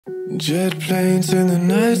Jet planes in the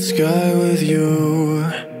night sky with you.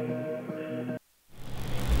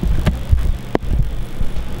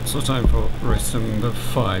 So time for race number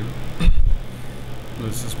 5.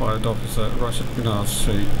 This is pilot officer Rashid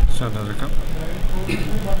Minhas-e Cup.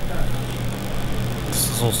 This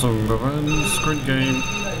is also number 1, Squid Game.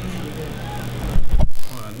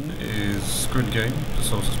 1 is Squid Game.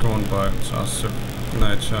 This also is drawn by Asif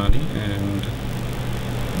Najani and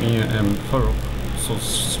Mia M. Farooq. Also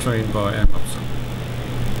strained by M. Upson.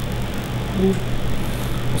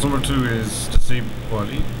 Also number 2 is Tasib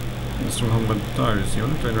Wali. Mr. Muhammad Dyer is the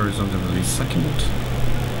owner. Trainer is on the release 2nd.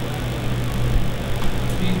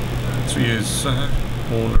 3 is Sahar.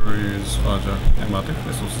 Owner is Raja Amatif.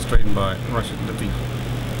 This was trained by Rashid Latif.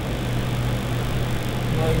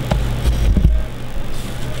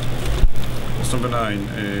 Course number 9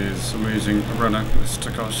 is Amazing Runner.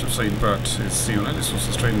 Mr. Kashif Said Bhatt is the owner. This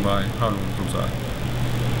was trained by Harun Ruzai.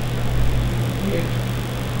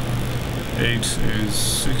 8 is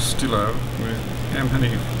 6 Dilao with M.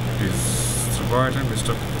 Hanif is the rider.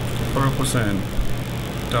 Mr. Farooq Hussain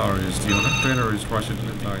Dar is the owner. Trainer is Rashid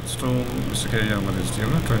Midnight Storm. Mr. K. Ahmed is the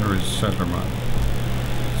owner. Trainer is Shadraman.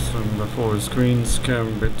 So number 4 is Queen's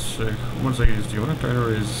Gambit. Sheikh Murzagi is the owner. Trainer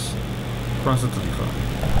is Rasid Ali Khan.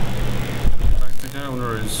 The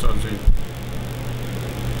owner is Sajid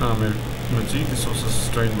Amir Majid. This also is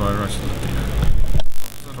trained by Rashid Latif.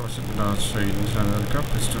 Rashid Nishan-e-Haider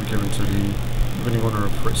Cup is to be given to the winning owner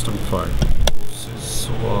of race number 5. This is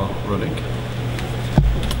Swa running.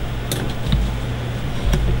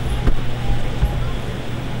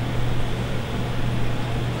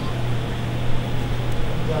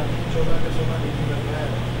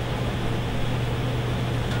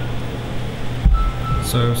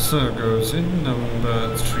 So Sir goes in.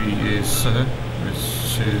 Number 3 is Sir,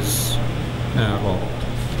 which is now locked.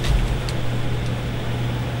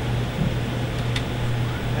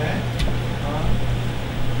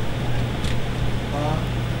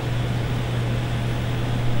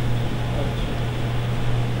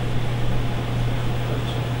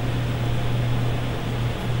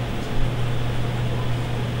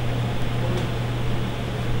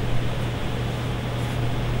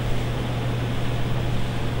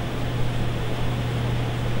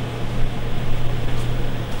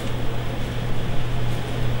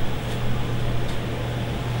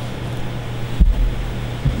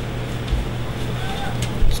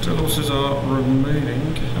 Still horses are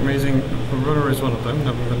remaining. Amazing Runner is one of them.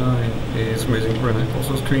 Number 9 is Amazing Runner.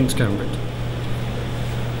 Also is Queen's Gambit.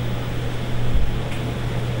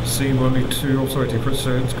 C1E2 also waiting for its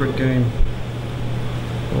turn. Squid Game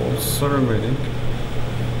also remaining.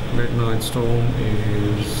 Midnight Storm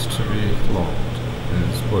is to be locked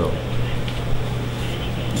as well.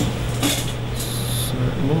 So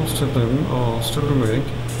most of them are still remaining.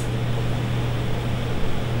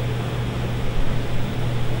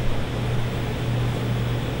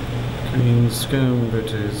 Queen's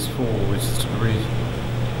Gambit is 4, which is to be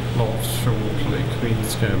lost shortly.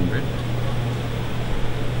 Queen's Gambit.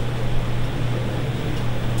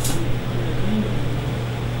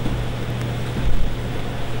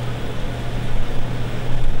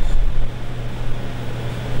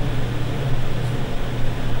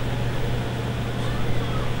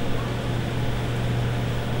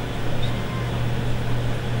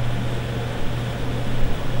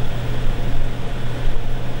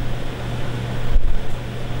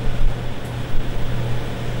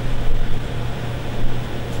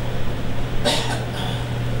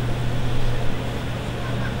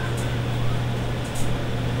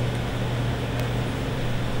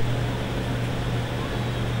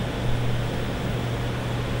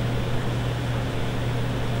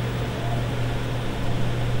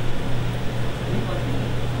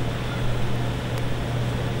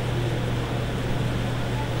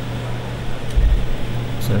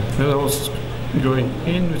 So the other horse going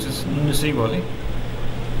in, which is Nishan-e Wali.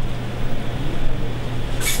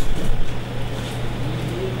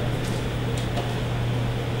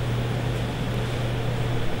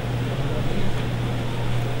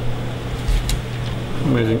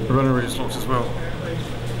 Amazing Runner is locked as well.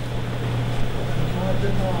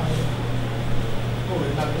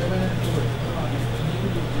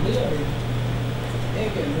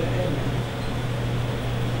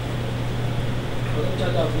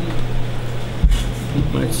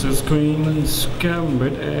 Next is Queen's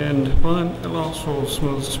Gambit, and the last horse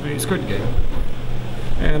was to be Squid Game.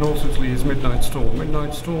 And ultimately is Midnight Storm.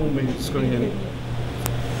 Midnight Storm is going in.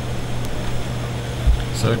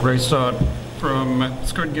 So a great start from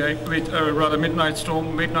Squid Game, rather Midnight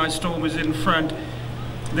Storm. Midnight Storm is in front.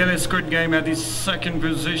 Then is Squid Game at his second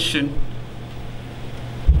position.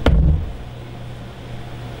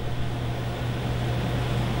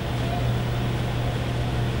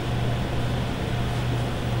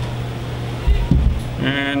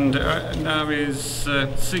 And now is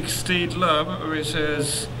 16 Love, which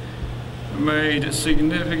has made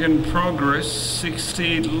significant progress.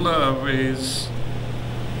 16 Love is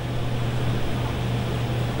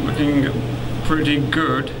looking pretty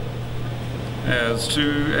good, as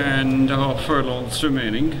 2.5 furlongs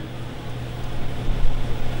remaining.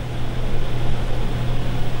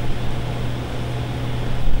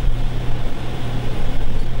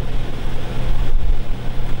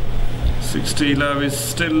 Love is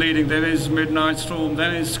still leading. Then is Midnight Storm,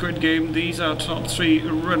 then is Squid Game. These are top 3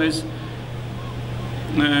 runners.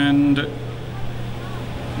 And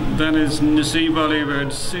then is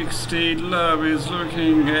Bollywood. 16 Love is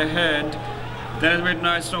looking ahead. Then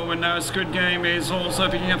Midnight Storm, and now Squid Game is also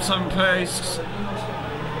picking up some pace.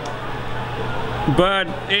 But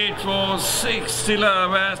it was 60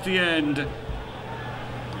 Love at the end,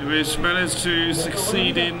 which managed to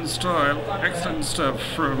succeed in style. Excellent stuff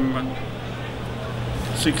from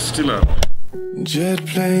 60 Love. Jet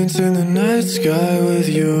planes in the night sky with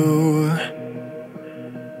you,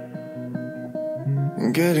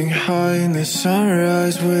 getting high in the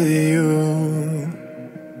sunrise with you,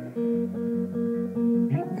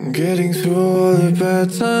 getting through all the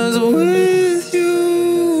bad times with you.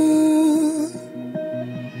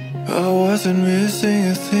 I wasn't missing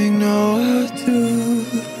a thing, no I do.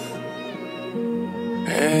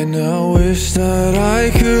 And I wish that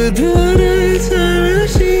I could build a time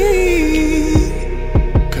machine,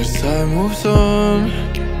 'cause time moves on,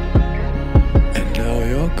 and now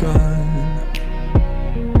you're gone.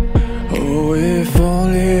 Oh, if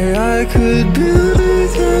only I could build a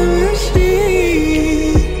time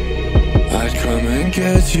machine, I'd come and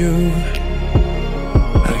get you.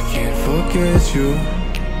 I can't forget you.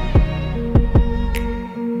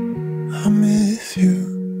 I miss you,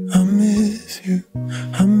 I miss you,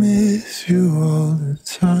 I miss you all the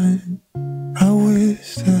time. I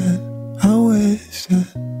wish that, I wish that,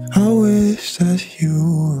 I wish that you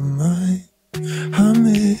were mine. I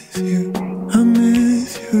miss you, I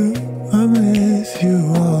miss you, I miss you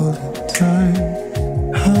all the time.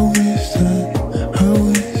 I wish that, I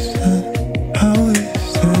wish that, I wish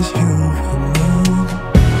that you were mine.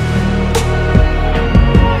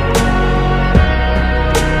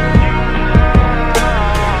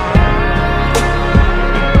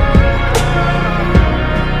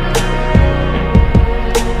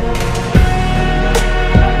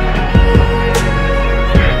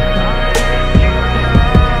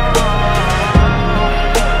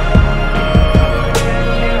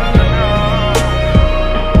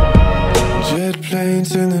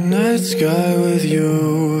 Planes in the night sky with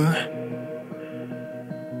you,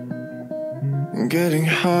 getting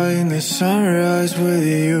high in the sunrise with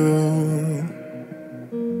you,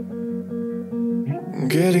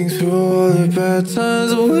 getting through all the bad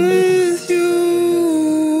times with you.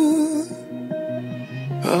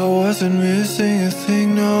 I wasn't missing a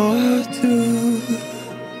thing, no I do.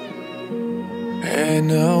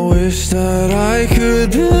 And I wish that I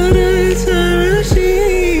could build a time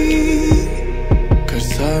machine,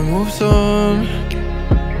 time moves on,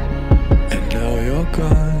 and now you're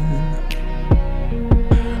gone.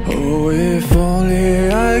 Oh, if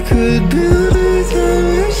only I could build a time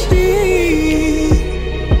machine,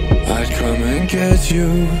 I'd come and get you.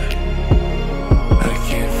 I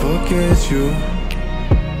can't forget you.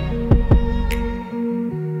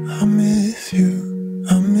 I miss you,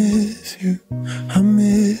 I miss you, I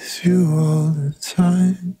miss you all the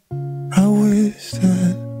time. I wish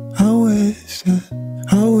that, I wish that,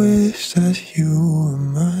 I wish that you were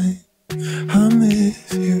mine. I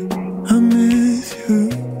miss you, I miss you,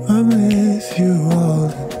 I miss you all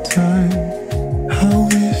the time. I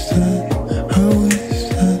wish that, I wish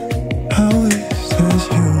that, I wish that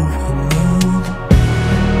you were mine.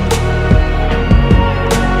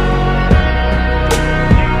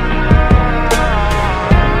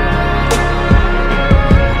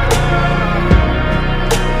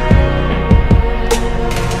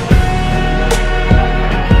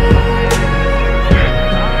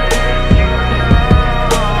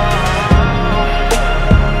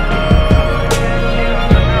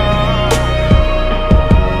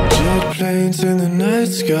 Planes in the night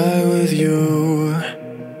sky with you,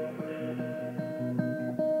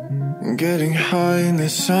 getting high in the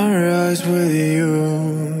sunrise with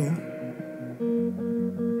you,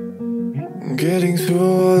 getting through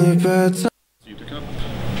all the bad times.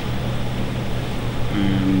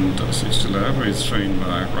 And 60 Love is trained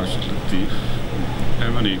by Rashid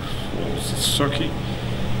Emily Suki.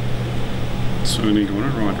 Swinging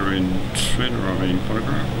corner rider in trainer are being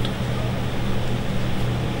photographed.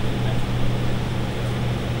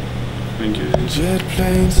 Thank you. Jet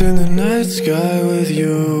planes in the night sky with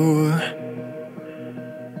you,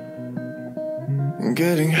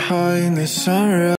 getting high in the sunrise.